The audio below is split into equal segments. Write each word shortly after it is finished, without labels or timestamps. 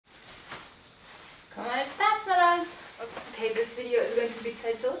Okay, this video is going to be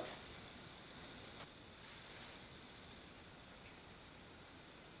titled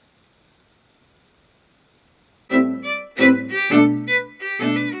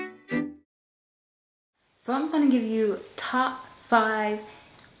So I'm going to give you top 5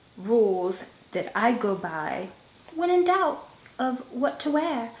 rules that I go by when in doubt of what to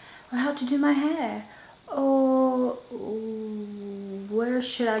wear or how to do my hair or where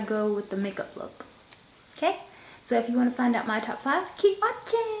should I go with the makeup look. Okay, so if you want to find out my top 5, keep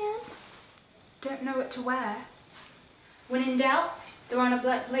watching. Don't know what to wear. When in doubt, throw on a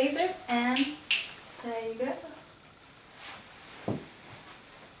black blazer and there you go.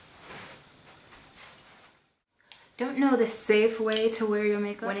 Don't know the safe way to wear your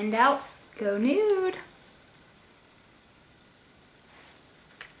makeup? When in doubt, go nude.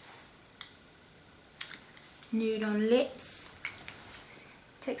 Nude on lips.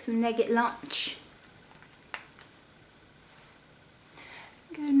 Take some naked lunch.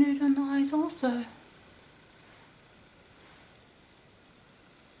 Go nude on the eyes also.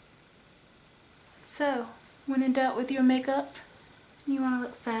 So, when in doubt with your makeup, you want to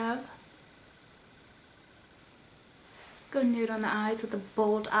look fab, go nude on the eyes with a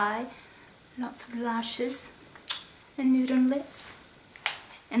bold eye, lots of lashes, and nude on lips.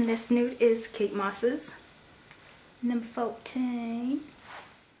 And this nude is Kate Moss's, number 14.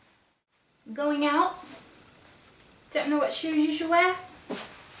 Going out, don't know what shoes you should wear?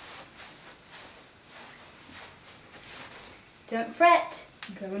 Don't fret,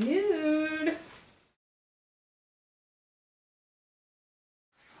 go nude.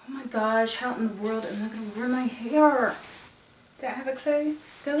 Oh my gosh, how in the world am I going to wear my hair? Don't have a clue?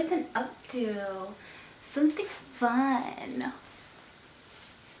 Go with an updo. Something fun.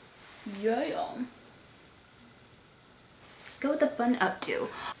 Yeah. Go with a fun updo.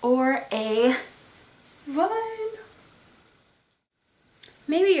 Or a vine.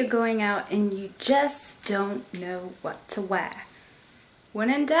 Maybe you're going out and you just don't know what to wear. When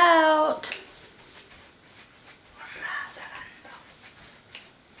in doubt,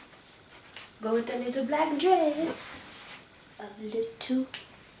 go with a little black dress. A little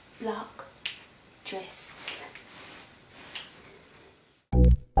black dress.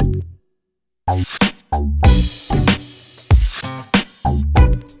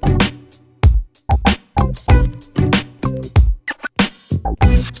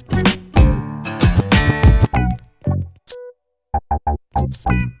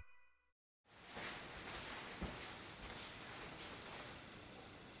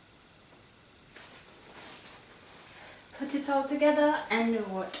 Put it all together and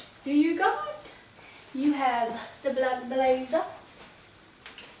what do you got? You have the black blazer.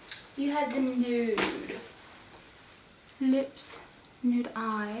 You have the nude lips, nude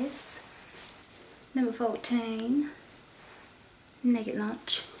eyes. Number 14. Naked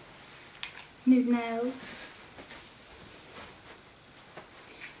lunch. Nude nails.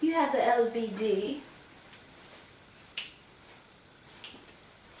 You have the LBD.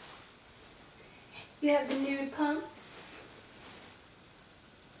 You have the nude pumps.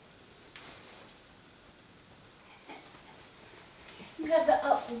 You have the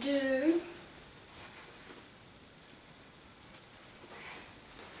updo.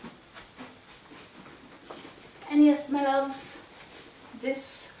 And yes, my loves,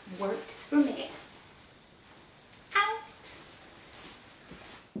 this works for me.